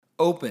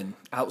Open,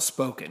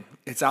 outspoken,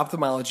 it's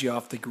Ophthalmology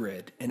Off the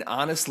Grid, an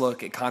honest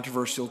look at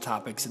controversial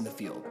topics in the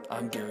field.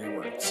 I'm Gary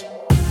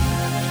W&ouml.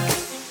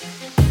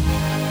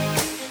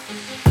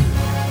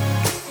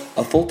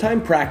 A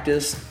full-time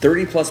practice,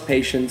 30-plus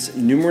patients,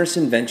 numerous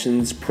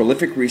inventions,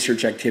 prolific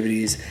research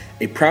activities,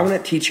 a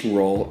prominent teaching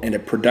role, and a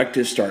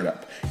productive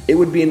startup. It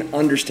would be an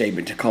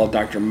understatement to call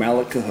Dr.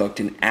 Malik Kahook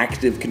an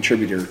active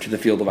contributor to the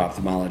field of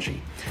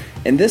ophthalmology.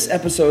 In this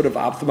episode of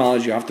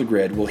Ophthalmology Off the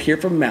Grid, we'll hear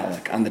from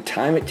Malik on the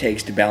time it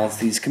takes to balance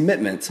these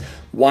commitments,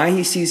 why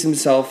he sees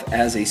himself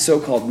as a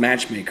so-called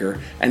matchmaker,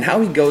 and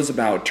how he goes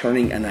about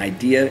turning an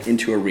idea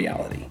into a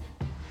reality.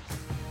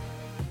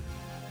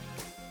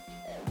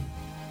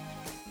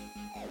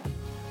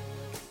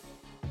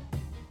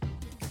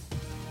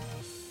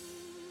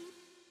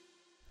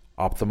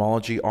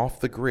 Ophthalmology Off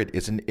the Grid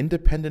is an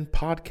independent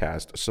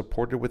podcast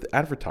supported with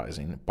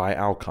advertising by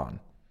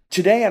Alcon.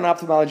 Today on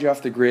Ophthalmology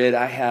Off the Grid,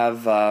 I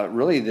have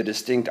really the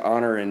distinct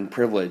honor and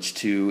privilege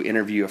to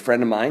interview a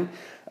friend of mine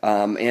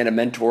and a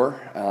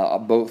mentor,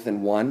 both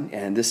in one,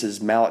 and this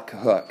is Malik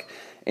Kahook.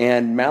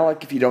 And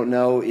Malik, if you don't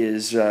know,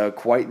 is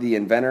quite the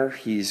inventor.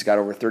 He's got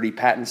over 30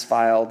 patents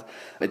filed.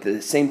 At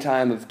the same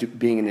time of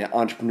being an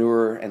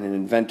entrepreneur and an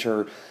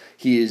inventor,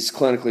 he is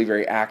clinically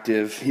very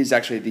active. He's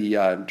actually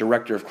the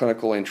Director of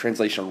Clinical and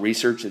Translational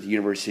Research at the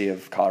University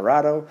of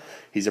Colorado.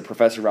 He's a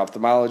professor of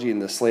ophthalmology in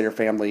the Slater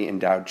Family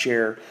Endowed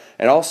Chair,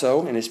 and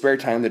also, in his spare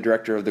time, the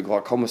Director of the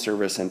Glaucoma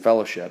Service and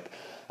Fellowship.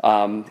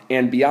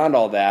 And beyond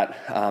all that,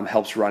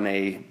 helps run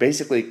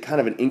basically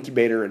kind of an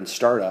incubator and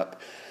startup,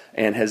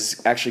 and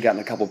has actually gotten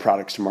a couple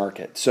products to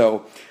market.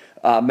 So,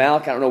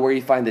 Malik, I don't know where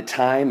you find the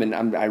time,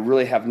 and I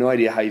really have no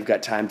idea how you've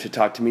got time to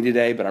talk to me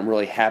today, but I'm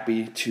really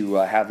happy to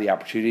have the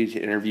opportunity to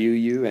interview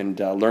you and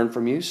learn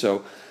from you.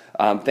 So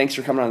thanks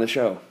for coming on the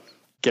show.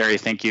 Gary,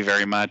 thank you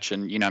very much.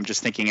 And, I'm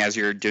just thinking as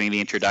you're doing the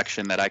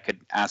introduction that I could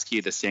ask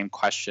you the same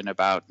question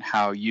about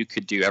how you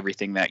could do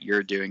everything that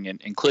you're doing,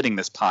 including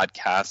this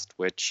podcast,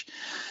 which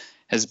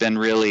has been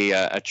really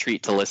a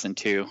treat to listen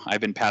to.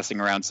 I've been passing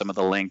around some of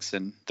the links,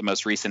 and the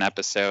most recent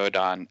episode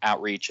on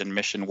outreach and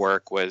mission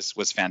work was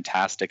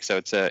fantastic. So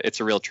it's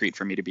a real treat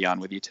for me to be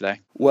on with you today.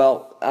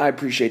 Well, I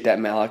appreciate that,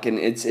 Malik, and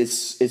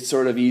it's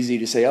sort of easy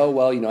to say, oh,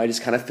 well, I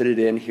just kind of fit it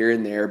in here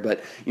and there,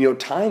 but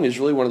time is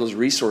really one of those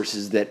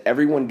resources that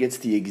everyone gets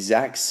the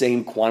exact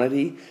same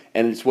quantity,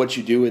 and it's what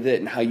you do with it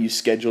and how you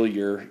schedule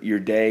your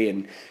day.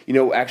 And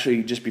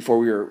actually, just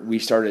before we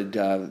started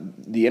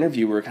the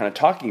interview, we were kind of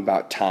talking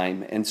about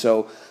time, and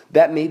so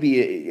that may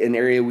be an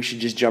area we should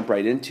just jump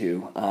right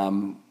into.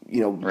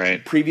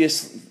 Right.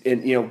 Previous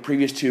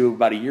to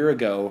about a year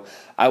ago,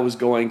 I was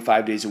going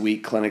 5 days a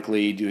week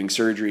clinically, doing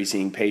surgery,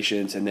 seeing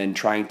patients, and then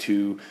trying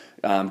to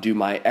do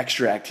my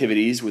extra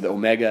activities with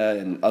Omega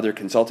and other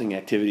consulting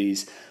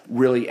activities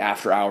really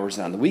after hours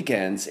and on the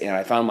weekends. And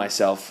I found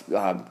myself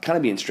kind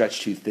of being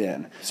stretched too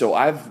thin. So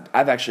I've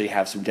actually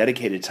have some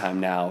dedicated time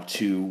now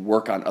to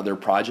work on other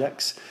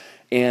projects.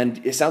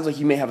 And it sounds like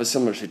you may have a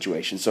similar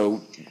situation.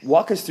 So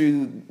walk us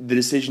through the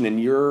decision in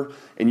your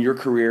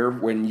career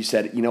when you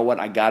said, what,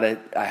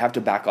 I have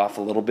to back off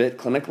a little bit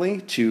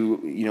clinically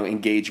to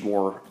engage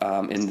more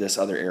in this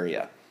other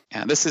area.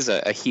 Yeah, this is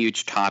a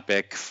huge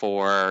topic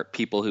for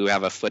people who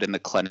have a foot in the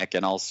clinic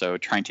and also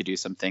trying to do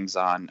some things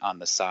on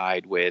the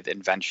side with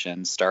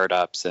invention,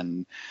 startups,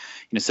 and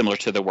similar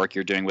to the work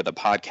you're doing with a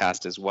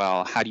podcast as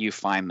well. How do you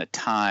find the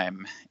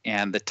time?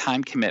 And the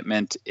time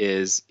commitment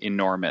is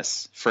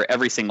enormous for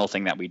every single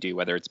thing that we do,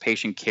 whether it's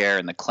patient care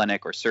in the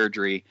clinic or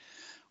surgery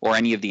or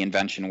any of the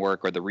invention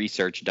work or the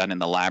research done in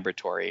the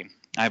laboratory.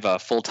 I have a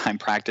full-time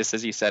practice,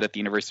 as you said, at the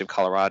University of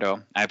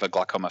Colorado. I have a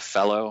glaucoma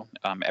fellow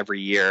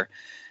every year.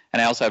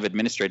 And I also have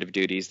administrative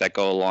duties that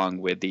go along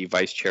with the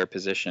vice chair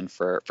position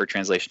for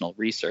translational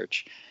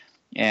research.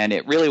 And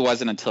it really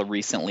wasn't until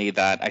recently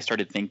that I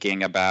started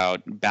thinking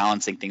about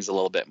balancing things a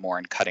little bit more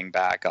and cutting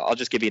back. I'll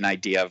just give you an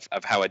idea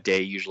of how a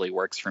day usually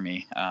works for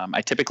me.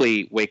 I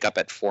typically wake up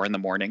at 4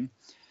 a.m.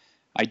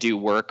 I do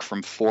work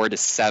from 4 to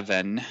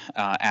 7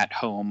 at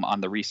home on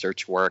the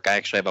research work. I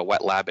actually have a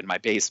wet lab in my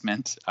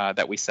basement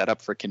that we set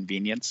up for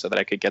convenience so that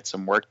I could get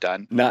some work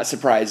done. Not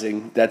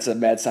surprising. That's a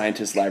mad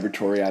scientist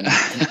laboratory. I'm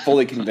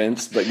fully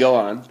convinced, but go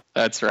on.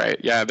 That's right.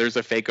 Yeah, there's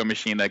a phaco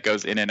machine that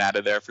goes in and out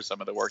of there for some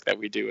of the work that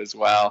we do as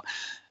well.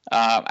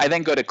 I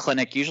then go to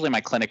clinic. Usually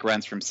my clinic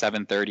runs from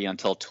 7:30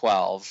 until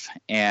 12.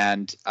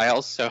 And I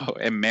also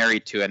am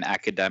married to an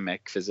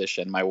academic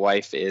physician. My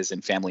wife is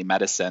in family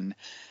medicine.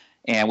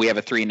 And we have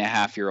a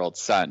 3.5-year-old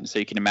son. So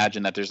you can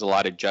imagine that there's a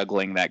lot of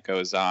juggling that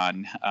goes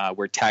on.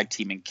 We're tag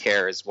teaming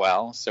care as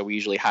well. So we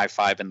usually high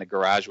five in the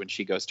garage when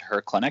she goes to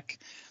her clinic.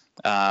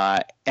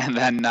 And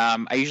then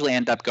I usually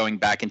end up going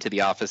back into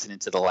the office and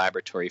into the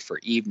laboratory for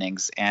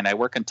evenings. And I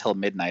work until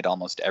midnight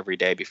almost every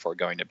day before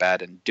going to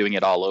bed and doing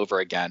it all over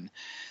again.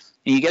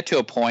 And you get to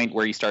a point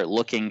where you start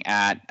looking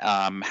at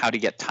how to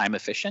get time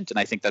efficient. And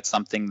I think that's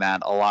something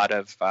that a lot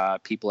of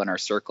people in our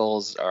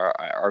circles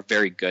are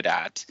very good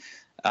at.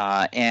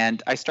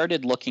 And I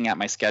started looking at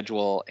my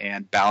schedule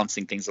and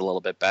balancing things a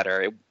little bit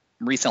better.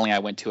 recently I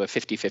went to a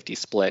 50-50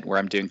 split where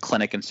I'm doing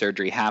clinic and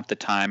surgery half the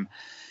time,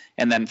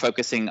 and then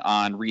focusing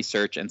on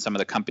research and some of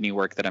the company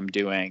work that I'm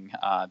doing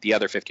the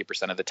other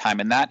 50% of the time.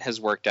 And that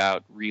has worked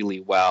out really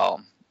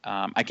well.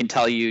 I can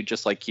tell you,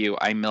 just like you,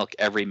 I milk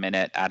every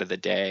minute out of the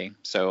day.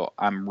 So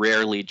I'm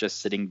rarely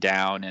just sitting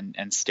down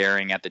and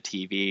staring at the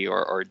TV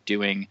or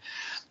doing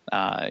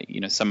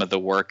some of the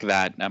work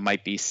that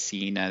might be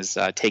seen as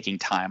taking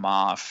time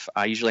off.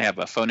 I usually have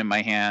a phone in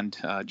my hand,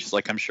 just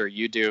like I'm sure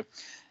you do.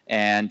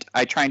 And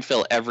I try and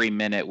fill every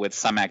minute with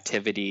some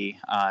activity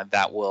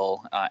that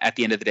will, at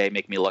the end of the day,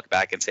 make me look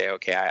back and say,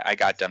 okay, I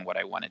got done what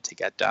I wanted to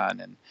get done.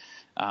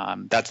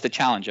 And that's the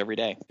challenge every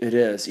day. It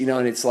is,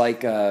 and it's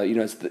like,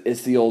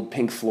 it's the old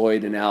Pink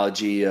Floyd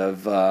analogy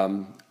of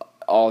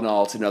all in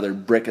all, it's another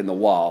brick in the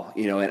wall,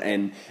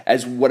 and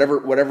as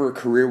whatever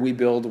career we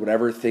build,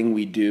 whatever thing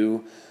we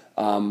do,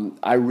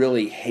 I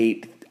really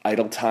hate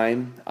idle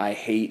time. I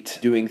hate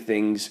doing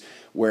things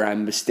where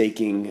I'm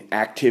mistaking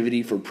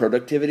activity for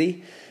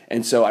productivity.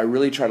 And so I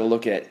really try to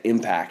look at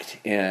impact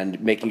and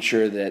making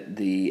sure that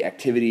the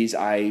activities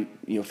I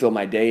fill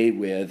my day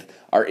with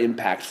are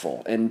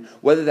impactful. And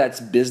whether that's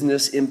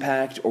business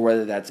impact or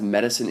whether that's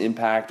medicine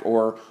impact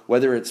or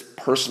whether it's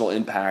personal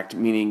impact,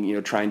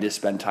 meaning trying to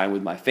spend time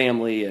with my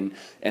family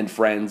and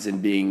friends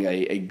and being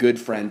a good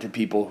friend to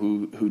people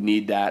who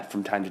need that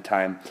from time to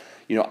time.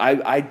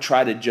 I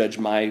try to judge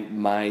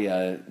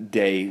my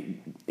day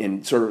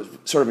in sort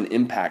of an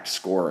impact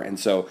score, and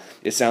so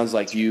it sounds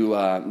like you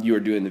are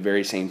doing the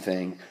very same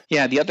thing.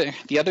 Yeah, the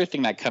other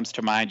thing that comes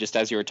to mind, just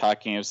as you were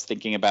talking, I was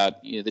thinking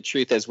about the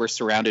truth is we're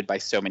surrounded by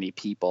so many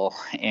people,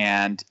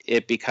 and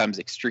it becomes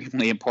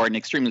extremely important,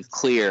 extremely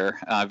clear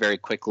very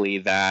quickly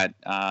that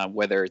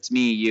whether it's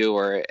me, you,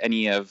 or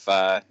any of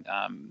the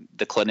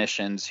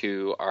clinicians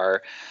who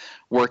are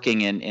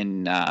working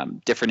in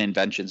different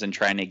inventions and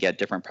trying to get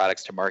different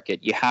products to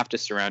market, you have to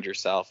surround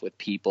yourself with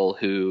people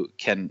who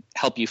can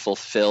help you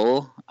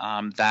fulfill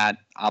that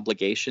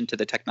obligation to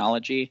the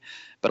technology,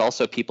 but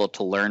also people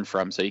to learn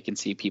from, so you can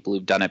see people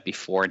who've done it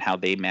before and how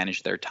they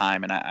manage their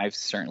time. And I've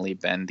certainly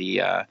been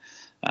the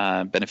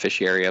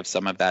beneficiary of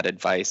some of that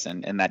advice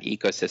and that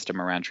ecosystem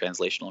around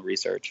translational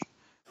research.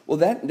 Well,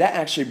 that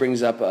actually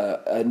brings up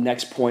a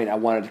next point I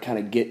wanted to kind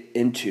of get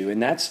into,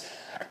 and that's,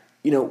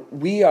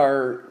 we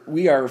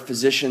are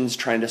physicians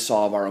trying to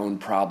solve our own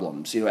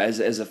problems. As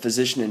a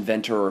physician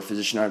inventor or a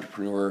physician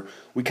entrepreneur,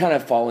 we kind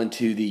of fall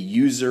into the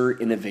user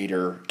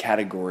innovator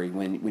category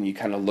when you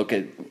kind of look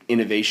at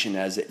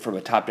innovation from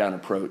a top-down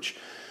approach.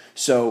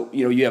 So,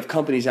 you have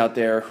companies out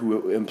there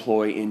who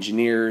employ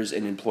engineers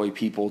and employ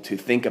people to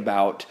think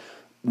about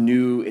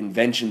new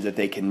inventions that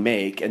they can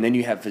make, and then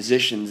you have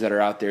physicians that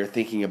are out there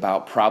thinking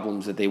about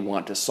problems that they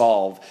want to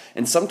solve.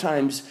 And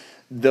sometimes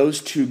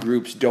those two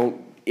groups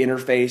don't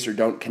interface or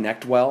don't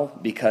connect well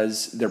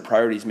because their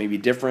priorities may be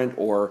different,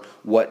 or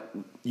what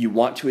you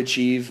want to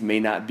achieve may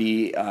not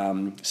be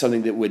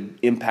something that would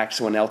impact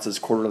someone else's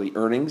quarterly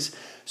earnings.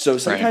 So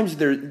sometimes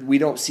we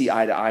don't see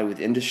eye to eye with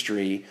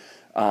industry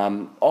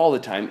all the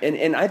time.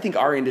 And I think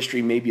our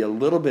industry may be a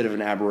little bit of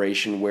an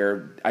aberration,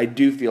 where I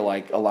do feel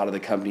like a lot of the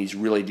companies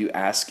really do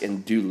ask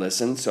and do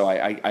listen. So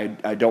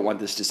I don't want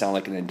this to sound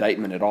like an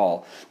indictment at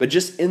all. But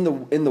just in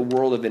the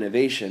world of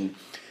innovation,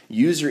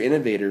 user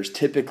innovators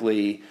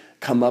typically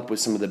come up with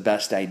some of the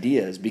best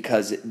ideas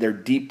because they're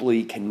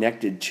deeply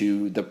connected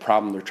to the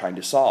problem they're trying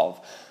to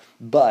solve.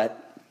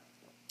 But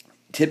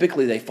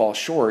typically they fall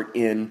short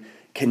in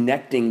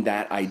connecting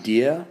that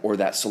idea or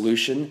that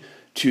solution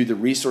to the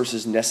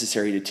resources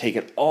necessary to take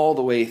it all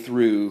the way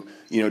through,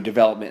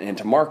 development and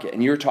to market.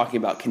 And you're talking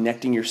about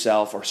connecting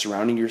yourself or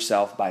surrounding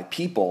yourself by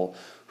people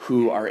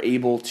who are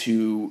able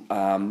to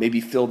maybe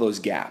fill those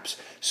gaps.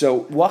 So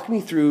walk me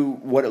through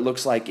what it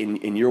looks like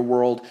in your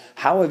world.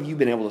 How have you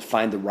been able to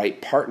find the right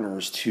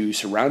partners to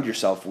surround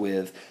yourself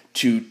with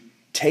to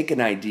take an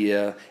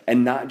idea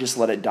and not just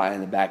let it die on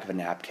the back of a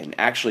napkin,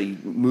 actually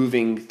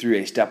moving through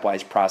a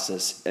stepwise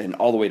process and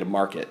all the way to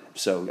market?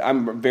 So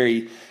I'm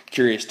very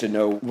curious to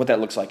know what that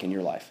looks like in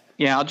your life.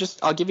 Yeah,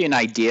 I'll give you an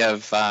idea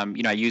of, I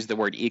use the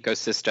word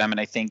ecosystem, and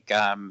I think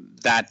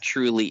that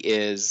truly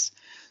is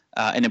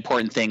an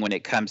important thing when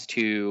it comes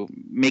to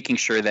making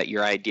sure that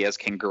your ideas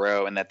can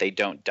grow and that they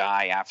don't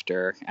die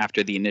after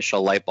the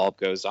initial light bulb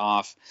goes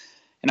off.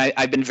 And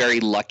I've been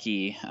very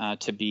lucky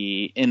to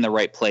be in the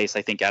right place,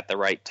 I think, at the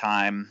right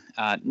time.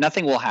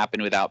 Nothing will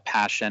happen without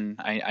passion.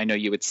 I know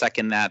you would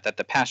second that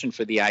the passion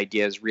for the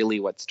idea is really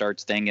what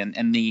starts things,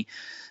 and the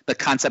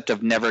concept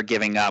of never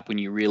giving up when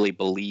you really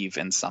believe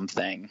in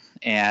something.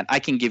 And I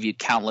can give you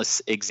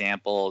countless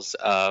examples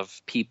of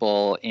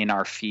people in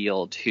our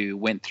field who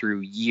went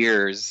through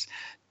years,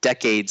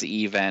 decades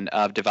even,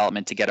 of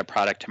development to get a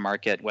product to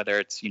market, whether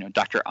it's,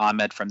 Dr.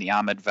 Ahmed from the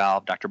Ahmed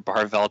valve, Dr.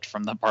 Barvelt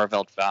from the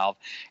Barvelt valve,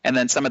 and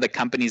then some of the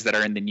companies that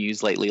are in the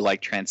news lately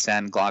like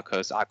Transcend,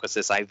 Glaukos,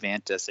 Aquasys,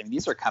 Ivantis. I mean,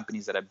 these are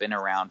companies that have been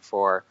around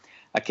for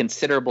a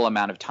considerable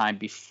amount of time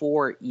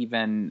before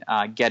even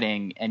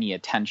getting any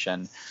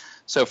attention.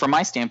 So from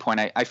my standpoint,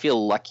 I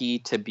feel lucky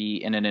to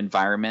be in an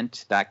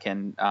environment that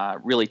can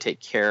really take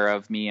care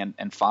of me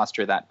and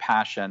foster that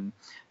passion.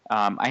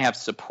 I have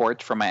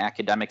support from my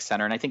academic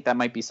center, and I think that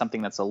might be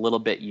something that's a little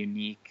bit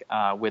unique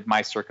with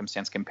my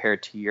circumstance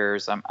compared to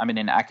yours. I'm in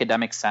an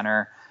academic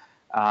center.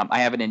 I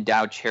have an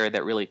endowed chair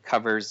that really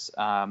covers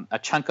a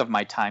chunk of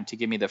my time to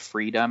give me the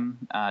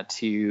freedom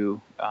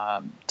to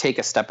take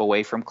a step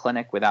away from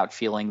clinic without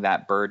feeling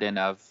that burden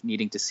of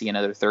needing to see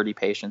another 30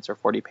 patients or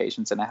 40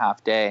 patients in a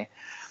half day.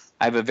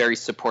 I have a very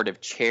supportive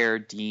chair,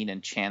 dean,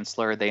 and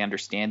chancellor. They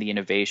understand the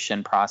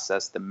innovation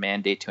process, the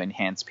mandate to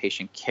enhance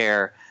patient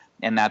care,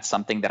 and that's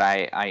something that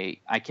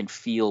I can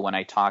feel when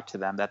I talk to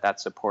them, that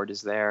support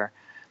is there.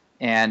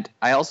 And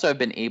I also have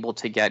been able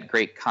to get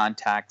great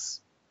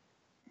contacts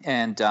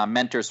and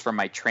mentors from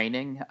my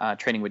training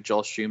with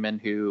Joel Schumann,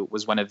 who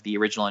was one of the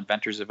original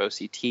inventors of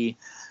OCT,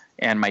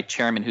 and my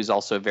chairman, who's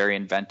also very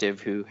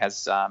inventive, who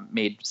has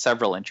made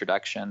several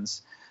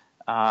introductions.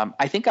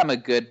 I think I'm a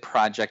good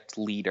project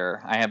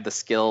leader. I have the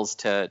skills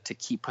to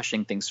keep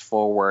pushing things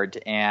forward.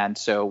 And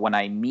so when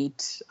I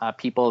meet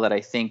people that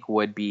I think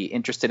would be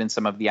interested in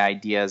some of the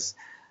ideas,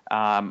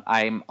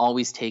 I'm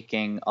always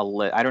taking a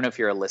list. I don't know if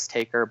you're a list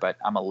taker, but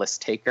I'm a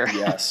list taker.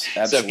 Yes,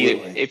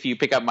 absolutely. So if you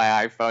pick up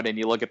my iPhone and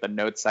you look at the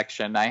notes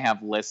section, I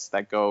have lists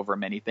that go over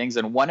many things.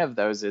 And one of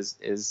those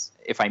is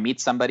if I meet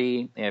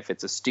somebody, if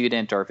it's a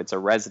student or if it's a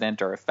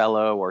resident or a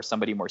fellow or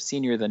somebody more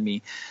senior than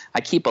me,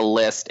 I keep a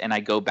list and I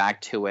go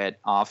back to it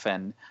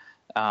often.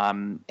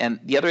 And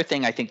the other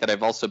thing I think that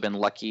I've also been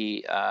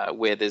lucky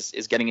with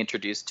is getting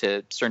introduced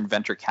to certain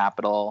venture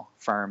capital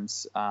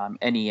firms.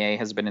 NEA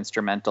has been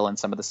instrumental in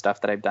some of the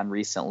stuff that I've done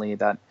recently.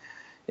 That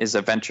is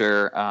a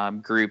venture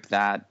group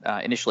that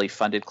initially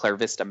funded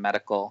Clairvista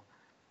Medical.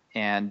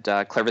 And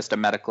Clairvista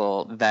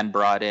Medical then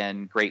brought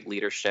in great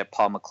leadership.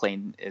 Paul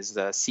McLean is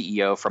the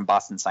CEO from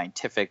Boston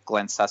Scientific,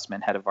 Glenn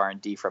Sussman, head of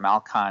R&D from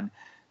Alcon.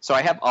 So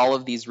I have all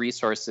of these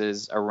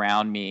resources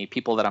around me,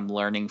 people that I'm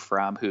learning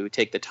from who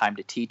take the time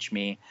to teach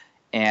me,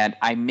 and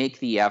I make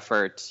the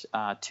effort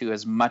to,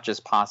 as much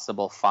as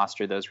possible,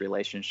 foster those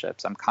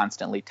relationships. I'm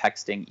constantly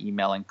texting,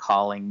 emailing,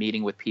 calling,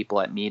 meeting with people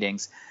at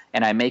meetings,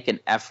 and I make an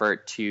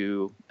effort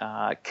to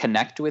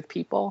connect with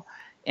people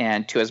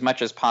and to, as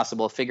much as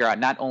possible, figure out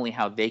not only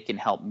how they can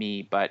help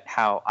me, but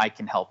how I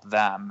can help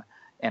them.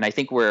 And I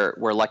think we're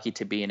lucky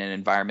to be in an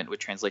environment with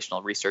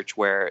translational research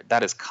where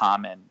that is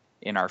common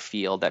in our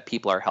field, that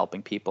people are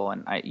helping people,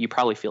 and you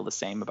probably feel the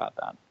same about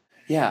that.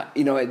 Yeah,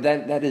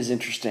 that is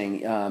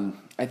interesting.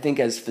 I think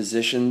as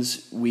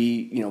physicians,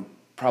 we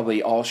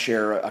probably all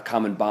share a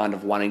common bond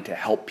of wanting to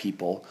help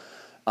people.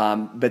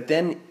 But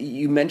then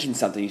you mentioned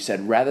something. You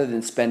said rather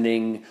than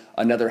spending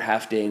another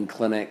half day in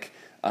clinic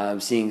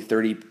seeing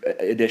 30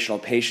 additional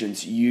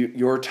patients,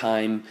 your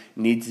time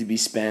needs to be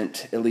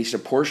spent, at least a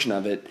portion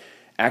of it,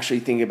 actually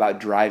thinking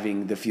about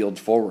driving the field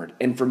forward.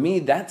 And for me,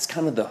 that's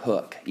kind of the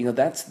hook.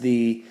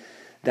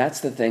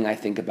 That's the thing I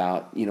think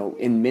about.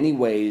 In many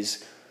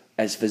ways,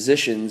 as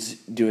physicians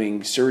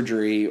doing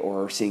surgery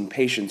or seeing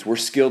patients, we're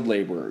skilled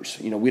laborers.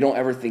 We don't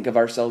ever think of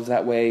ourselves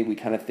that way. We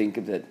kind of think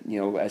of that,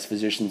 as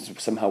physicians,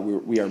 somehow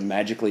we are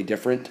magically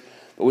different.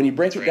 But when you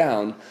break it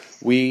down,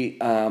 we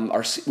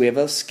have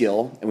a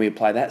skill, and we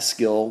apply that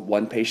skill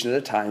one patient at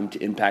a time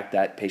to impact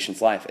that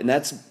patient's life. And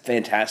that's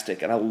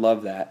fantastic, and I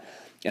love that.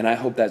 And I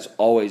hope that's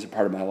always a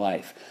part of my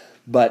life.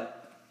 But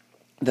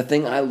the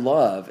thing I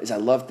love is I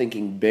love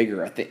thinking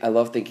bigger. I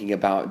love thinking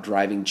about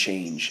driving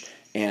change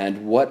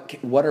and what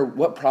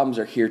problems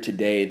are here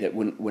today that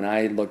when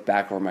I look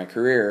back over my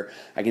career,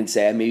 I can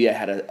say maybe I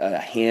had a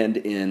hand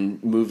in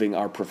moving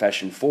our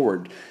profession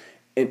forward.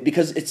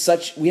 Because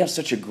we have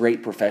such a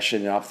great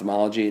profession in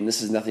ophthalmology, and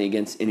this is nothing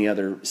against any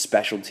other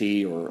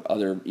specialty or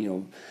other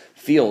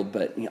field,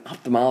 but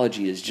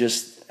ophthalmology is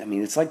just,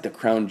 it's like the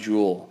crown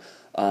jewel.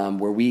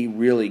 Where we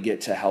really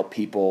get to help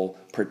people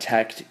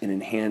protect and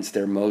enhance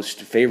their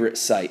most favorite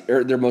sight,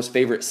 or their most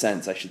favorite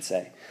sense, I should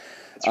say.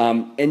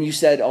 And you've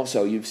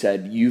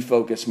said you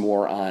focus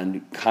more on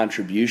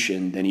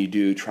contribution than you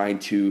do trying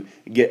to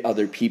get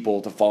other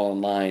people to fall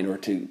in line or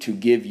to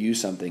give you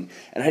something.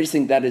 And I just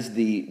think that is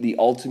the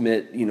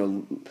ultimate,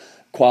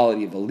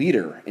 quality of a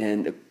leader.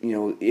 And,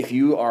 if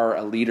you are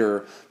a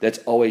leader that's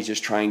always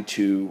just trying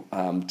to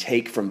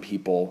take from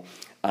people,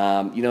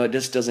 it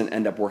just doesn't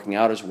end up working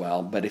out as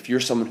well. But if you're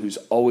someone who's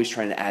always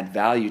trying to add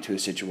value to a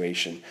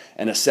situation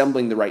and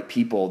assembling the right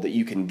people that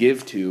you can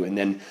give to, and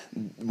then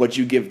what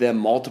you give them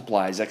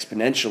multiplies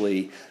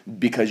exponentially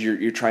because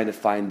you're trying to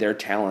find their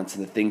talents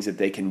and the things that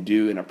they can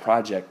do in a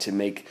project to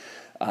make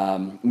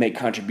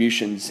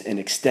contributions and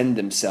extend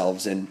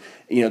themselves. And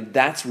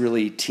that's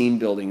really team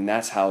building, and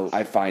that's how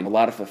I find a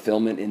lot of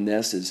fulfillment in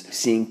this, is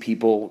seeing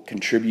people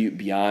contribute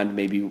beyond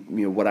maybe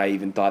what I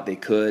even thought they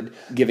could,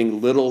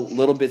 giving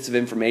little bits of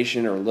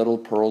information or little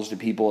pearls to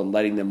people and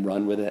letting them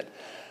run with it.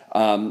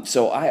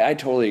 So I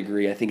totally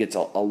agree. I think it's a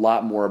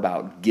lot more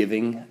about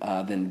giving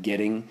than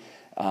getting.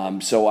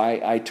 So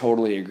I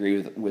totally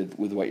agree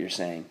with what you're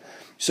saying.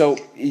 So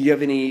you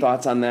have any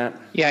thoughts on that?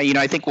 Yeah,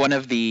 I think one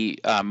of the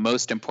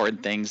most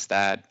important things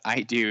that I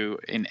do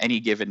in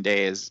any given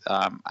day is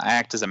I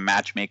act as a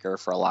matchmaker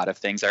for a lot of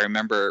things. I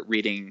remember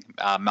reading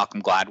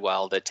Malcolm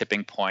Gladwell, The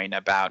Tipping Point,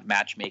 about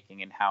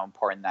matchmaking and how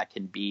important that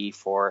can be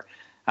for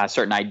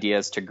certain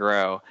ideas to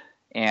grow.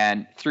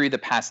 And through the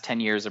past 10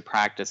 years of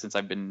practice, since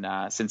I've been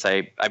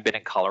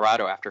in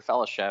Colorado after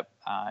fellowship,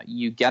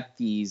 you get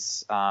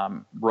these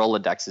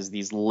Rolodexes,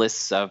 these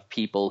lists of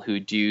people who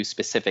do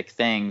specific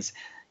things.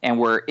 And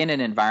we're in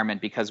an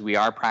environment, because we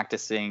are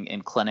practicing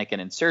in clinic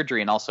and in surgery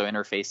and also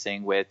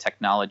interfacing with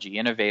technology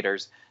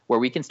innovators, where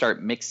we can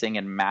start mixing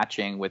and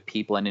matching with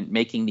people and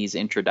making these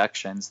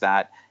introductions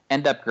that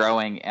end up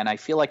growing. And I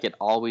feel like it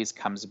always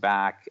comes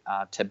back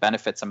to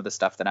benefit some of the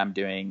stuff that I'm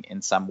doing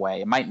in some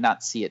way. I might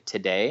not see it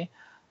today,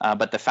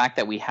 but the fact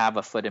that we have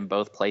a foot in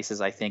both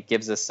places, I think,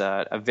 gives us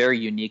a very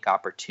unique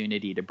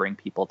opportunity to bring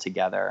people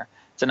together.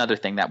 It's another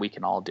thing that we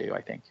can all do,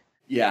 I think.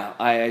 Yeah,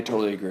 I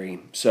totally agree.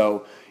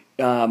 So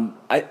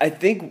I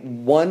think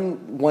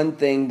one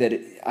thing that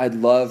I'd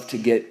love to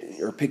get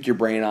or pick your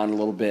brain on a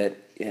little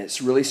bit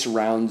is really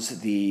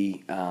surrounds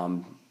the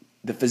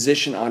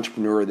physician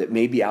entrepreneur that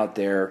may be out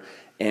there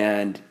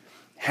and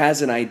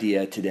has an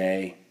idea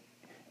today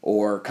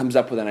or comes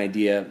up with an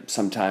idea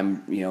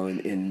sometime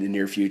in the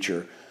near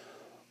future.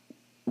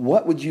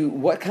 What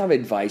kind of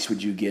advice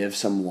would you give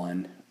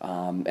someone?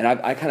 And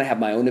I kind of have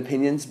my own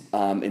opinions,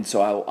 and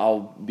so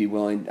I'll be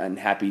willing and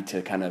happy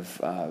to kind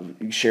of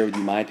share with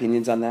you my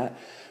opinions on that.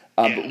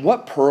 But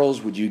what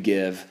pearls would you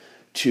give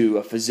to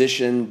a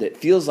physician that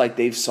feels like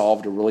they've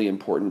solved a really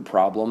important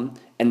problem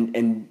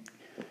and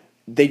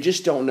they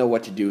just don't know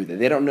what to do with it?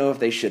 They don't know if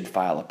they should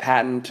file a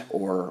patent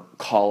or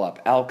call up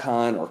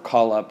Alcon or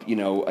call up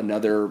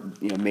another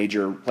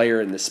major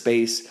player in the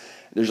space.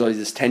 There's always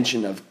this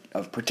tension of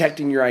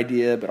protecting your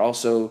idea, but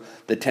also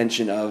the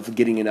tension of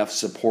getting enough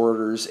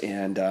supporters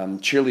and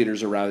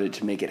cheerleaders around it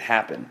to make it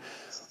happen.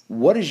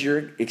 What does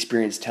your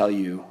experience tell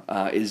you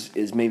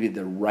is maybe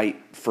the right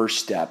first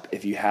step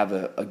if you have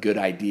a good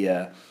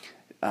idea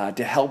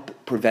to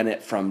help prevent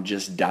it from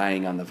just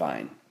dying on the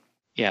vine?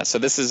 Yeah, so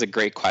this is a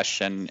great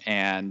question,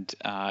 and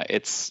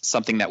it's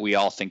something that we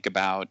all think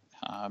about.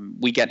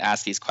 We get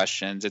asked these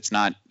questions. It's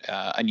not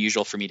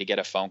unusual for me to get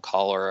a phone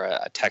call or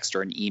a text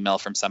or an email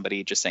from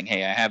somebody just saying,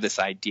 hey, I have this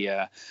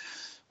idea.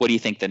 What do you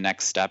think the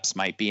next steps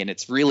might be? And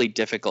it's really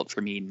difficult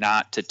for me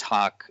not to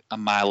talk a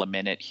mile a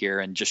minute here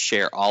and just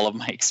share all of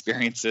my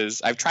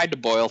experiences. I've tried to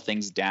boil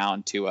things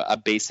down to a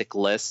basic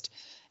list.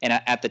 And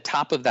at the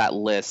top of that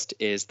list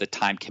is the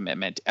time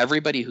commitment.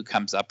 Everybody who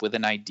comes up with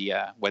an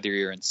idea, whether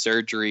you're in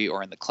surgery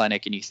or in the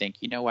clinic, and you think,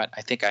 you know what,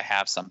 I think I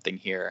have something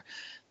here,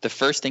 the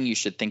first thing you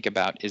should think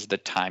about is the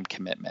time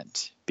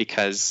commitment,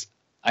 because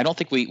I don't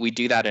think we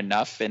do that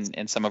enough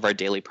in some of our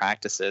daily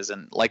practices.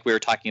 And like we were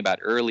talking about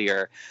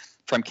earlier,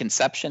 from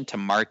conception to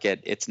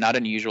market, it's not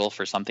unusual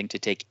for something to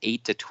take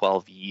 8 to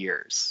 12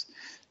 years.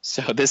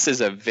 So this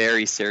is a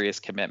very serious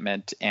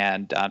commitment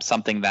and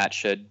something that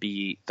should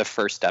be the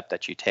first step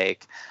that you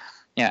take.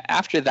 Yeah,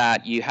 after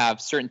that, you have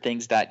certain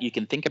things that you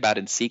can think about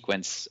in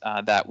sequence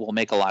that will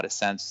make a lot of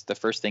sense. The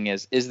first thing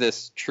is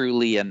this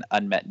truly an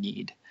unmet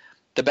need?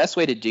 The best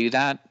way to do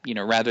that,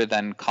 rather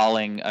than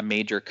calling a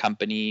major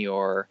company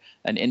or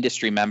an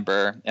industry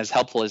member, as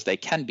helpful as they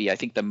can be, I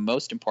think the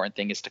most important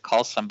thing is to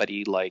call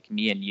somebody like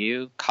me and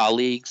you,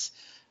 colleagues,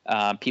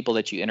 people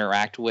that you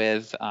interact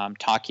with,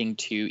 talking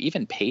to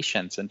even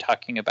patients and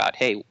talking about,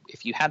 hey,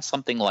 if you had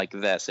something like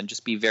this, and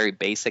just be very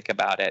basic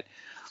about it,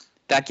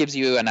 that gives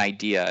you an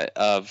idea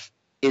of,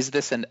 is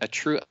this a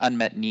true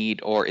unmet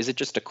need, or is it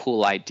just a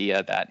cool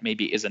idea that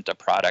maybe isn't a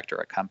product or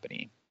a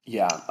company?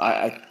 Yeah,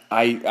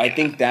 I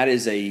think that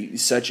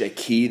is such a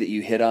key that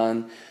you hit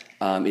on,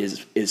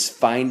 is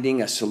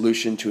finding a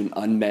solution to an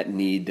unmet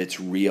need that's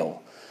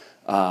real.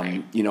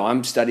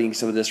 I'm studying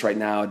some of this right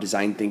now,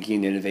 design thinking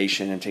and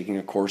innovation, and taking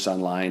a course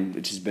online,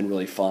 which has been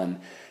really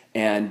fun.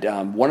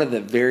 And one of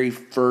the very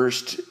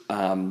first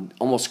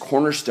almost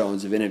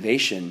cornerstones of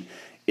innovation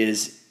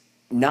is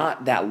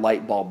not that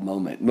light bulb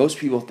moment. Most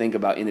people think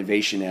about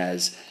innovation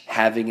as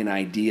having an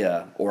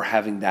idea or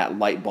having that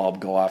light bulb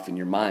go off in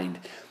your mind.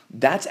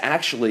 That's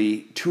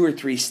actually 2 or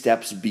 3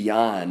 steps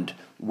beyond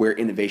where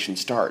innovation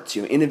starts.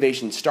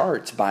 Innovation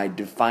starts by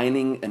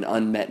defining an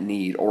unmet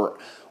need or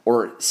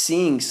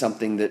seeing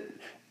something that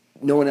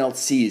no one else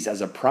sees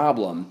as a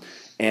problem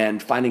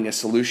and finding a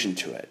solution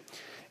to it.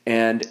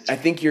 And I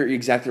think you're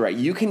exactly right.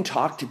 You can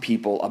talk to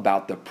people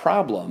about the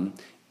problem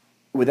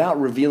without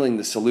revealing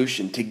the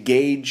solution to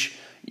gauge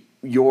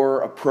your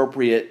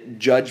appropriate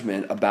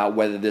judgment about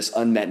whether this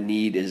unmet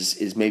need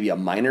is maybe a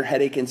minor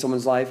headache in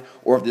someone's life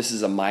or if this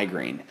is a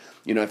migraine.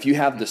 If you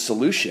have the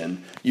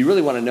solution, you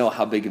really want to know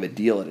how big of a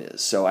deal it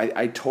is. So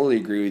I totally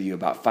agree with you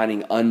about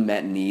finding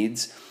unmet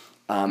needs.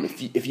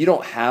 If you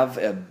don't have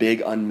a big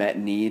unmet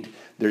need,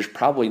 there's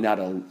probably not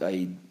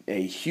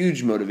a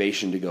huge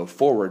motivation to go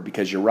forward,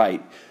 because you're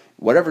right.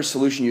 Whatever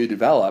solution you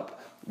develop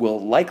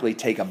will likely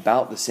take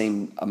about the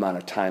same amount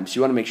of time. So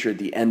you want to make sure at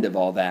the end of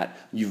all that,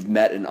 you've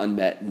met an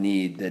unmet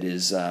need that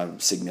is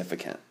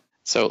significant.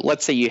 So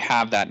let's say you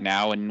have that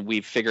now, and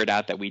we've figured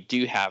out that we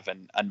do have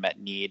an unmet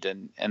need,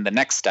 and the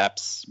next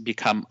steps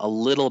become a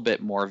little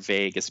bit more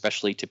vague,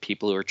 especially to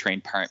people who are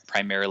trained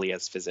primarily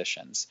as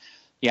physicians.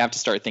 You have to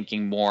start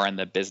thinking more on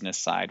the business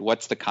side.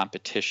 What's the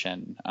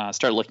competition?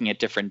 Start looking at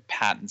different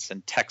patents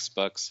and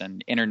textbooks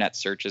and internet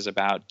searches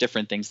about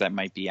different things that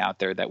might be out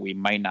there that we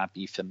might not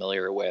be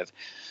familiar with.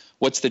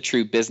 What's the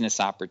true business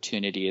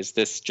opportunity? Is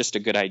this just a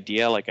good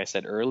idea, like I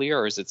said earlier,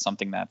 or is it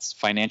something that's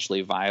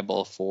financially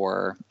viable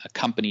for a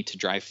company to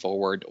drive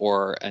forward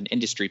or an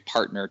industry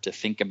partner to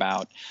think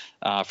about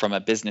from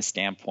a business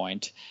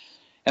standpoint?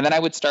 And then I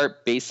would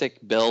start basic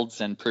builds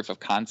and proof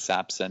of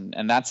concepts,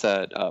 and that's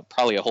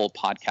probably a whole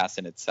podcast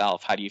in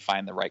itself. How do you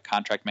find the right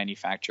contract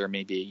manufacturer,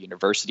 maybe a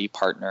university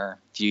partner?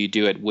 Do you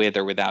do it with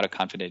or without a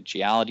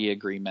confidentiality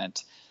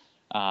agreement?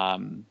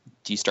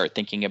 Do you start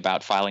thinking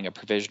about filing a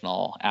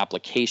provisional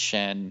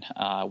application?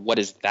 What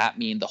does that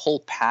mean? The whole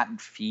patent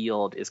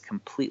field is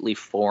completely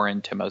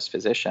foreign to most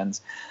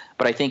physicians.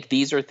 But I think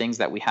these are things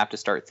that we have to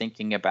start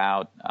thinking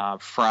about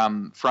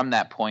from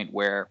that point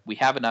where we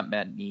have an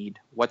unmet need.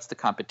 What's the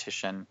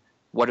competition?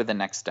 What are the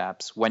next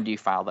steps? When do you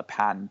file the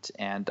patent?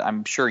 And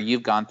I'm sure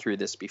you've gone through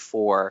this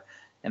before,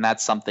 and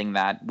that's something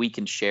that we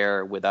can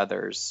share with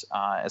others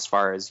as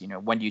far as,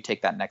 when do you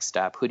take that next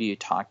step? Who do you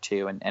talk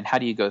to? And how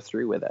do you go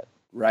through with it?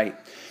 Right.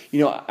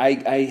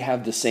 I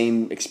have the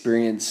same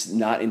experience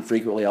not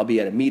infrequently. I'll be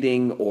at a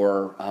meeting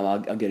or I'll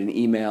get an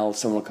email.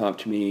 Someone will come up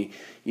to me,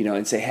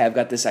 and say, hey, I've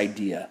got this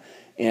idea.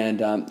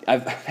 And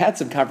I've had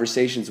some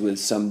conversations with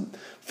some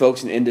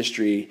folks in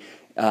industry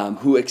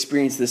who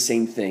experience the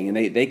same thing.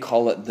 And they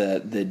call it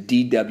the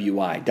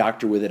DWI,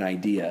 doctor with an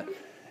idea.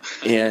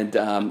 And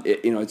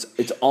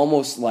it's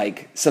almost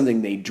like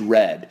something they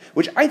dread,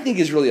 which I think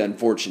is really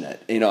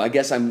unfortunate. I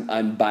guess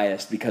I'm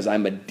biased because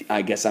I'm a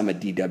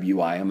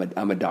DWI.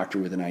 I'm a doctor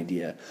with an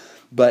idea,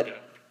 but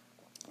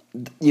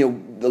a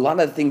lot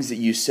of the things that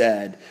you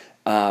said,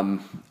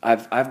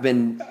 I've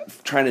been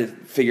trying to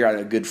figure out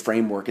a good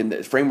framework, and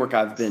the framework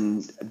I've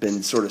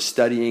been sort of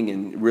studying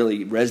and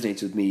really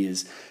resonates with me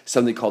is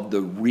something called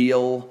the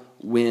real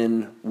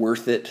win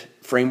worth it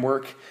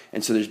framework.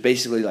 And so there's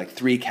basically like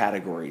three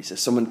categories. If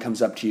someone comes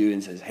up to you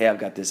and says, hey, I've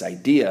got this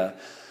idea,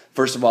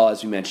 first of all,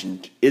 as we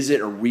mentioned, does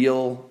it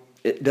really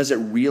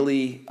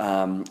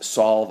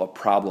solve a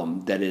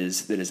problem that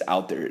is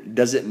out there?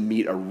 Does it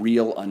meet a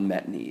real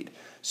unmet need?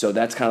 So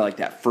that's kind of like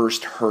that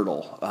first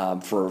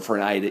hurdle for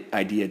an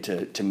idea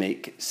to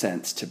make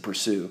sense to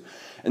pursue.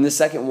 And the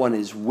second one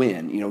is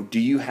win. Do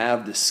you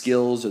have the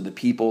skills or the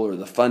people or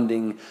the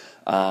funding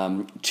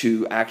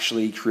to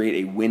actually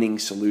create a winning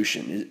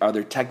solution? Are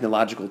there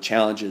technological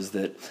challenges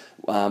that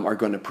are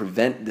going to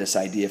prevent this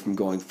idea from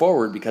going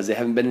forward because they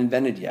haven't been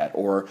invented yet?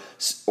 Or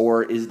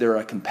is there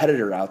a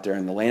competitor out there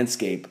in the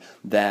landscape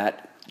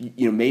that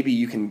maybe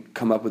you can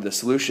come up with a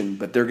solution,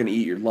 but they're going to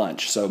eat your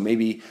lunch. So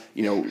maybe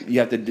you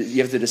have to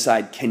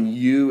decide, can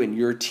you and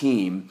your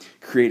team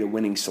create a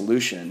winning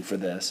solution for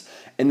this?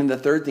 And then the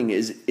third thing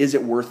is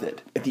it worth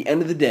it? At the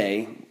end of the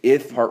day,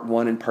 if part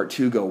one and part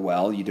two go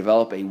well, you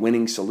develop a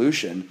winning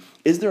solution.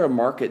 Is there a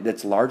market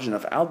that's large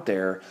enough out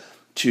there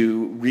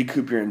to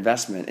recoup your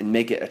investment and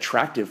make it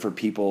attractive for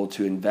people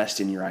to invest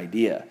in your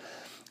idea?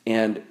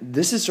 And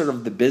this is sort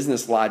of the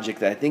business logic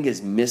that I think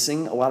is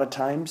missing a lot of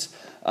times.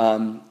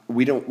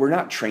 We're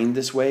not trained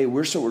this way.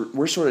 We're sort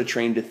of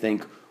trained to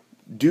think,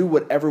 do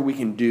whatever we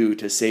can do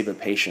to save a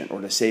patient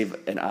or to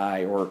save an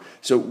eye.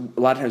 So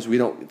a lot of times we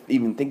don't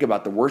even think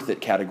about the worth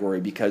it category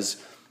because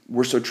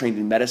we're so trained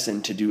in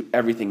medicine to do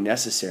everything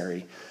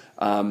necessary.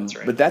 That's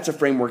right. But that's a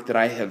framework that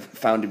I have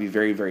found to be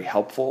very, very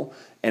helpful.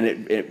 And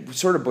it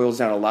sort of boils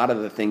down a lot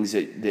of the things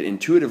that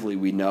intuitively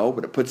we know,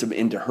 but it puts them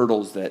into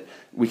hurdles that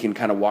we can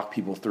kind of walk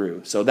people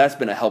through. So that's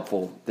been a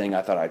helpful thing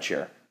I thought I'd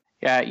share.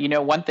 Yeah,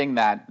 one thing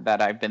that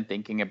I've been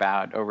thinking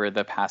about over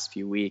the past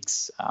few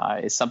weeks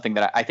is something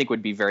that I think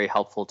would be very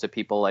helpful to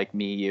people like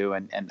me, you,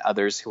 and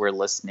others who are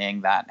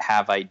listening that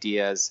have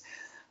ideas.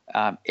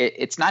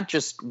 It's not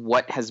just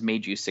what has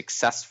made you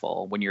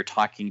successful when you're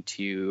talking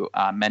to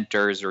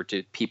mentors or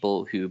to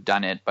people who've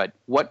done it, but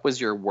what was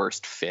your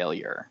worst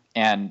failure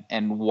and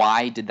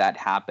why did that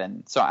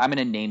happen? So I'm going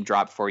to name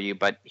drop for you,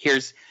 but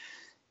here's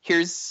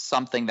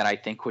something that I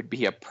think would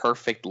be a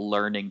perfect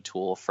learning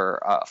tool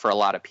for a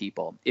lot of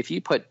people. If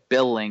you put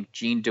Bill Link,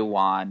 Gene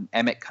Dewan,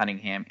 Emmett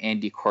Cunningham,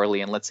 Andy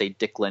Corley, and let's say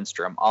Dick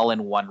Lindstrom all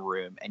in one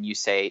room, and you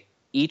say,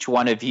 each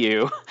one of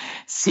you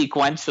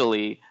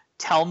sequentially,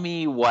 tell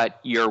me what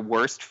your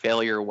worst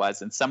failure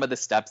was and some of the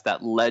steps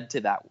that led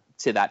to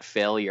that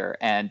failure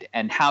and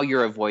how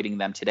you're avoiding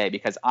them today.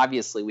 Because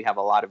obviously we have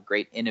a lot of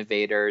great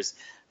innovators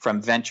from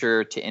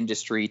venture to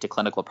industry to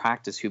clinical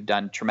practice who've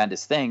done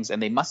tremendous things,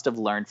 and they must have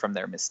learned from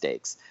their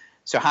mistakes.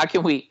 So how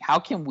can we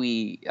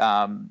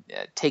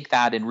take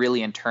that and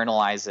really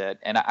internalize it?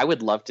 And I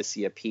would love to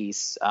see a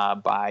piece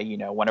by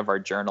one of our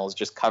journals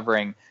just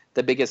covering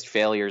the biggest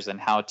failures and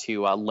how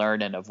to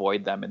learn and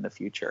avoid them in the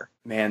future.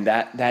 Man,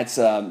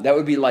 that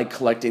would be like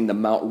collecting the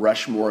Mount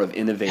Rushmore of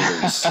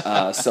innovators.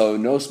 So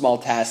no small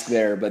task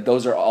there, but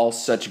those are all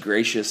such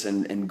gracious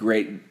and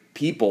great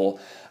people,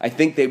 I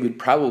think they would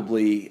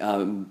probably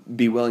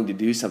be willing to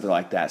do something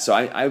like that. So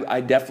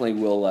I definitely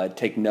will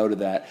take note of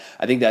that.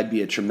 I think that'd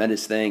be a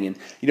tremendous thing.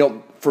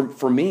 And,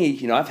 for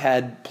me, I've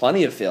had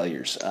plenty of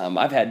failures.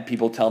 I've had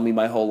people tell me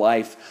my whole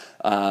life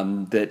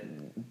that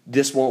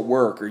this won't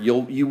work, or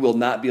you will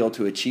not be able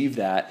to achieve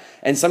that.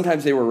 And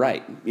sometimes they were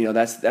right.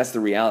 That's the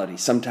reality.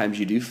 Sometimes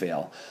you do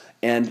fail.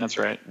 And that's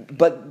right.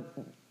 But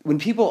when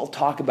people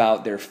talk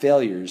about their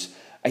failures,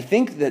 I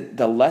think that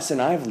the lesson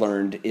I've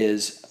learned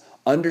is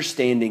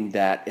understanding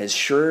that as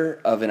sure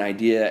of an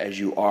idea as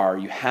you are,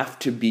 you have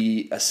to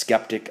be a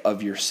skeptic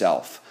of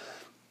yourself.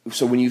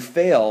 So when you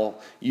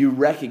fail, you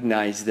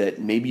recognize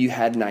that maybe you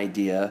had an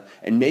idea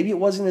and maybe it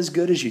wasn't as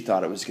good as you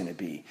thought it was going to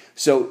be.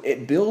 So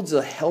it builds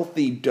a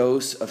healthy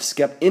dose of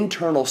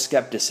internal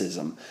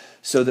skepticism,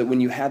 so that when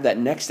you have that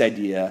next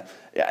idea,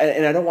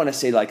 and I don't want to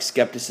say like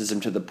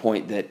skepticism to the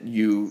point that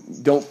you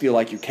don't feel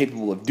like you're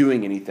capable of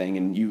doing anything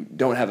and you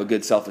don't have a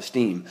good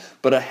self-esteem,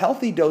 but a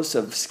healthy dose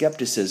of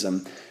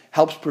skepticism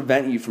helps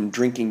prevent you from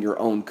drinking your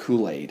own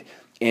Kool-Aid,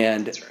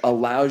 and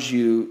allows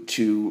you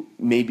to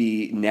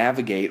maybe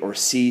navigate or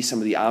see some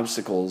of the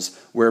obstacles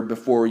where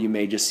before you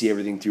may just see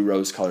everything through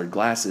rose-colored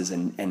glasses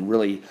and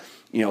really,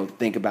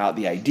 think about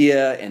the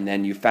idea, and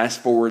then you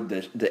fast forward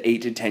the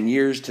 8 to 10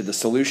 years to the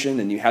solution,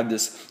 and you have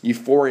this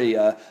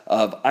euphoria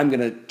of, I'm going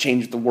to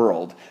change the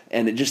world,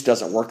 and it just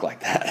doesn't work like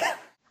that.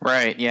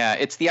 Right, yeah.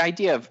 It's the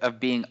idea of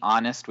being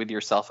honest with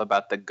yourself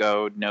about the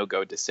go,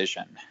 no-go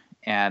decision.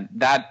 And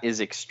that is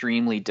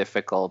extremely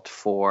difficult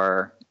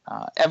for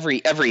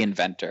every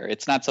inventor.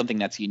 It's not something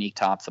that's unique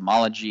to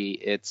ophthalmology.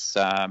 It's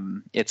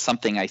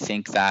something I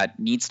think that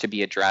needs to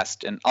be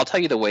addressed. And I'll tell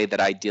you the way that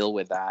I deal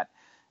with that.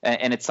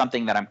 And it's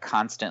something that I'm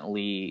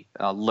constantly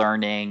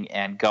learning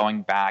and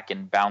going back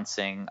and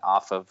bouncing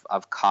off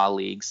of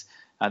colleagues.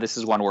 This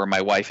is one where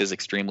my wife is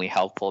extremely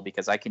helpful,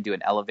 because I can do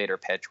an elevator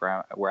pitch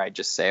where I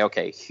just say,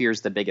 okay,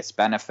 here's the biggest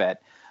benefit.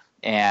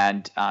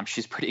 And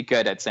she's pretty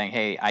good at saying,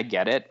 hey, I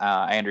get it.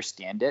 I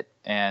understand it.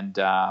 And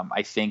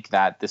I think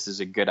that this is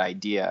a good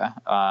idea.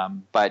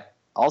 But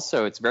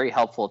also, it's very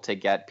helpful to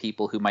get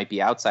people who might be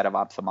outside of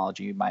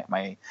ophthalmology.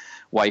 My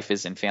wife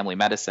is in family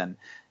medicine,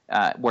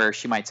 where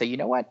she might say, you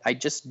know what, I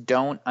just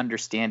don't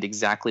understand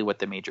exactly what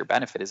the major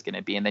benefit is going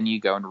to be. And then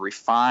you go and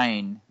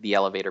refine the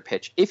elevator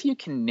pitch. If you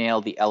can nail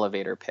the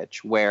elevator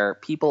pitch where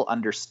people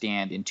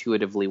understand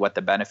intuitively what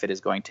the benefit is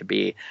going to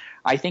be,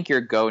 I think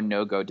your go,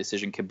 no-go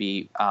decision could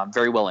be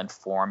very well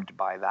informed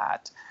by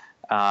that.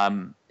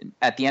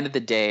 At the end of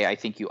the day, I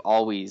think you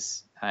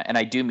always, and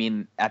I do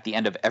mean at the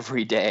end of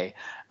every day,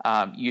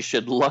 you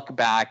should look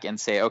back and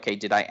say, okay,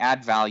 did I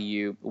add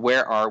value?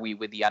 Where are we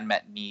with the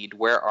unmet need?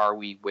 Where are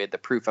we with the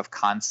proof of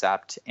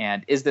concept?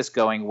 And is this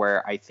going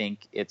where I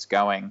think it's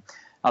going?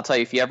 I'll tell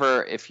you,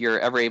 if you're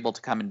ever able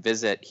to come and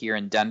visit here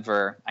in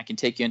Denver, I can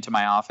take you into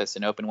my office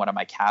and open one of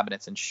my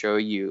cabinets and show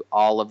you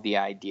all of the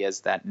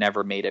ideas that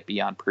never made it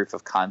beyond proof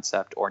of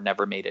concept or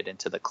never made it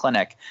into the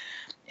clinic.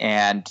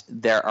 And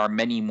there are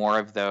many more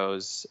of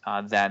those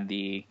than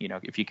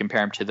if you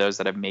compare them to those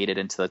that have made it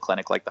into the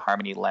clinic, like the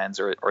Harmony lens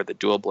or the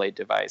dual blade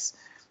device.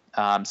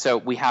 So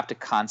we have to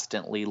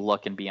constantly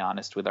look and be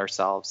honest with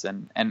ourselves.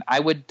 And I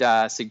would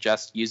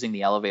suggest using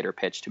the elevator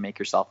pitch to make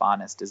yourself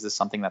honest. Is this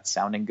something that's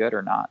sounding good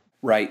or not?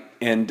 Right.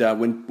 And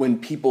when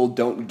people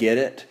don't get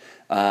it,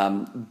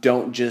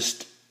 don't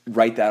just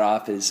write that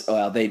off as,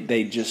 well,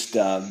 they just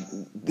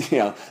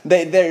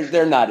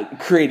they're not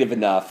creative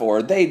enough,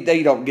 or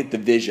they don't get the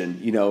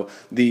vision.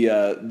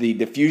 The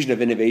diffusion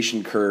of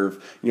innovation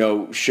curve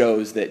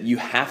shows that you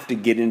have to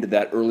get into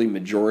that early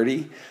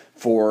majority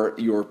for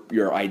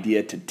your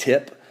idea to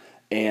tip.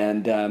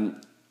 And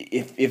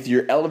if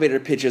your elevator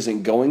pitch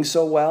isn't going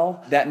so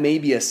well, that may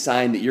be a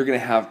sign that you're going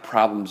to have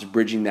problems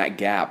bridging that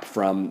gap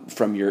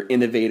from your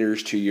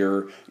innovators to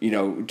your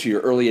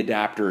early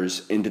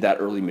adapters into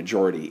that early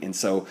majority. And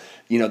so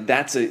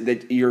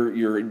that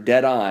you're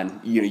dead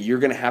on. You're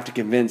going to have to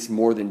convince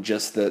more than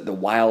just the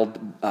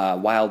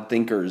wild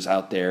thinkers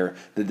out there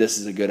that this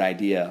is a good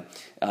idea.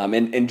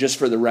 And just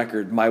for the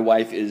record, my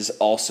wife is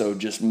also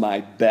just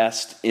my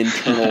best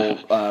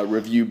internal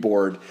review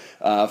board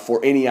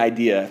for any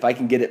idea. If I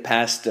can get it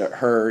past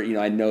her,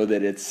 I know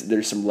that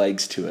there's some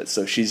legs to it.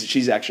 So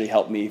she's actually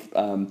helped me.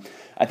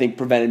 I think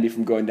prevented me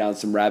from going down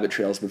some rabbit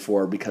trails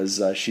before, because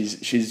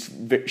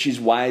she's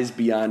wise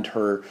beyond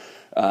her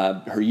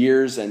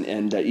years,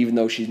 and even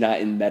though she's not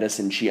in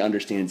medicine, she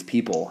understands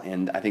people,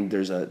 and I think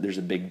there's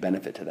a big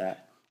benefit to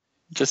that.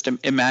 Just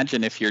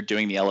imagine if you're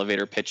doing the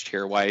elevator pitch to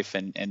your wife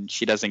and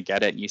she doesn't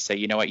get it, and you say,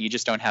 you know what, you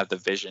just don't have the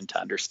vision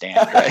to understand,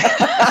 right?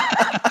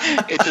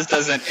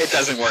 It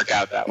doesn't work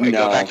out that way.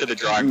 No. Go back to the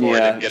drawing board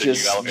and get a new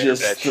elevator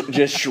pitch.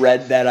 Just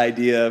shred that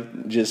idea.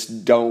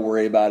 Just don't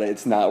worry about it.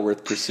 It's not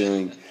worth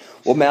pursuing.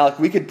 Well, Malik,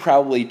 we could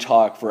probably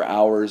talk for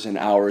hours and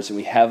hours, and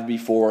we have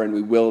before, and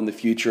we will in the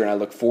future, and I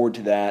look forward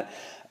to that.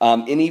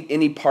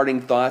 Any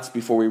parting thoughts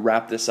before we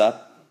wrap this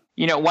up?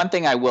 One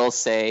thing I will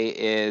say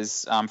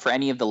is for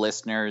any of the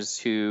listeners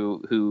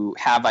who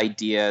have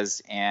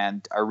ideas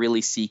and are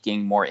really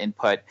seeking more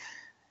input,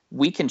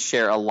 we can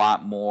share a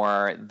lot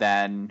more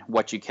than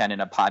what you can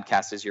in a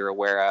podcast, as you're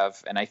aware of.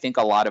 And I think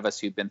a lot of us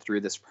who've been through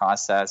this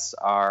process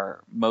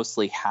are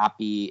mostly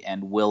happy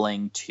and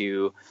willing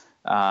to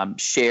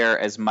share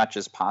as much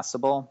as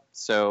possible.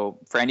 So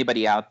for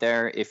anybody out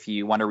there, if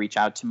you want to reach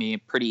out to me,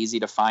 pretty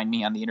easy to find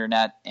me on the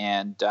internet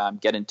and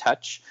get in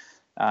touch.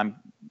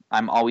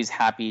 I'm always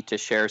happy to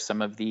share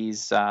some of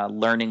these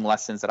learning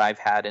lessons that I've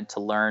had and to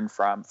learn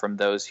from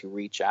those who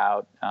reach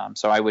out.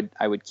 So I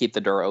would keep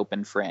the door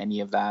open for any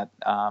of that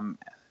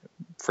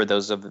for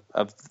those of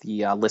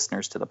the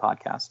listeners to the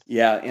podcast.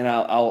 Yeah, and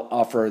I'll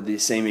offer the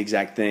same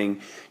exact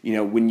thing.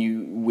 When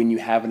you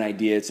have an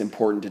idea, it's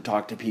important to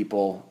talk to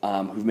people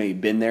who've maybe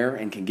been there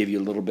and can give you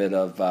a little bit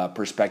of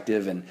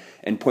perspective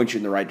and point you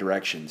in the right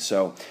direction.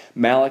 So,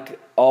 Malik,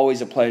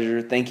 always a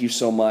pleasure. Thank you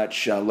so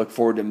much. Look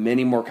forward to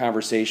many more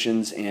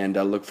conversations and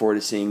look forward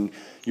to seeing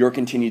your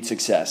continued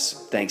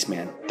success. Thanks,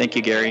 man. Thank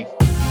you, Gary.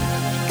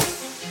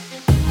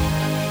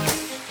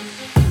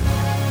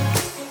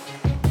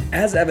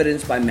 As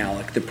evidenced by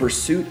Malik, the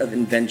pursuit of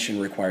invention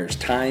requires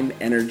time,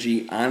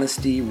 energy,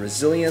 honesty,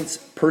 resilience,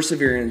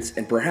 perseverance,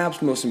 and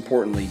perhaps most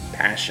importantly,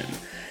 passion.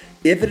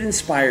 If it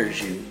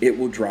inspires you, it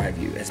will drive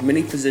you, as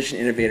many physician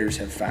innovators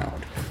have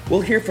found.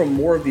 We'll hear from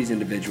more of these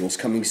individuals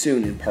coming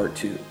soon in part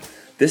 2.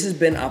 This has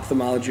been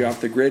Ophthalmology Off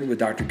the Grid with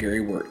Dr.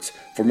 Gary Wirtz.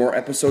 For more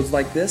episodes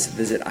like this,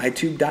 visit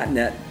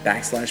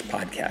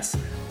itube.net/podcasts.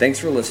 Thanks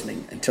for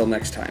listening. Until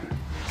next time.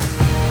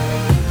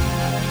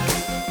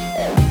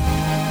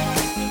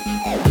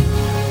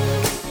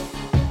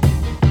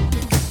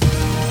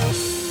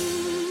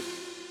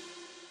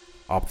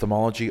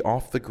 Ophthalmology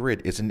Off the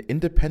Grid is an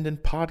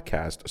independent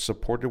podcast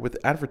supported with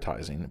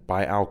advertising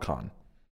by Alcon.